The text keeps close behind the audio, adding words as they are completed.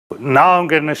now I'm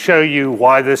going to show you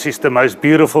why this is the most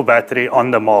beautiful battery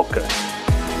on the market.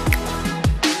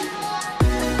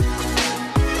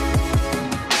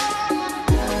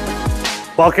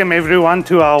 Welcome everyone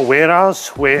to our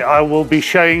warehouse, where I will be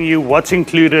showing you what's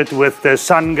included with the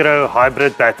Sungrow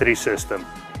hybrid battery system.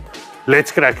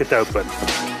 Let's crack it open.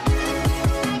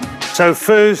 So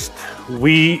first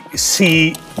we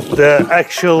see the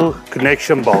actual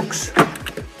connection box.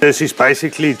 This is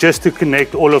basically just to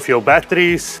connect all of your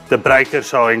batteries. The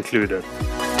breakers are included.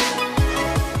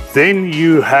 Then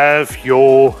you have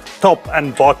your top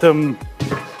and bottom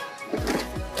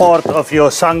part of your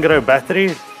Sungrow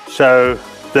battery. So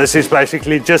this is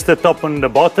basically just the top and the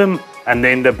bottom, and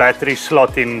then the battery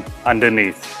slot in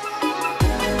underneath.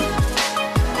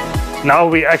 Now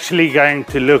we're actually going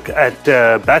to look at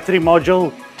the battery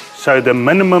module. So the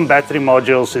minimum battery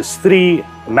modules is 3,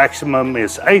 maximum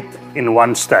is 8 in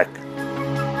one stack.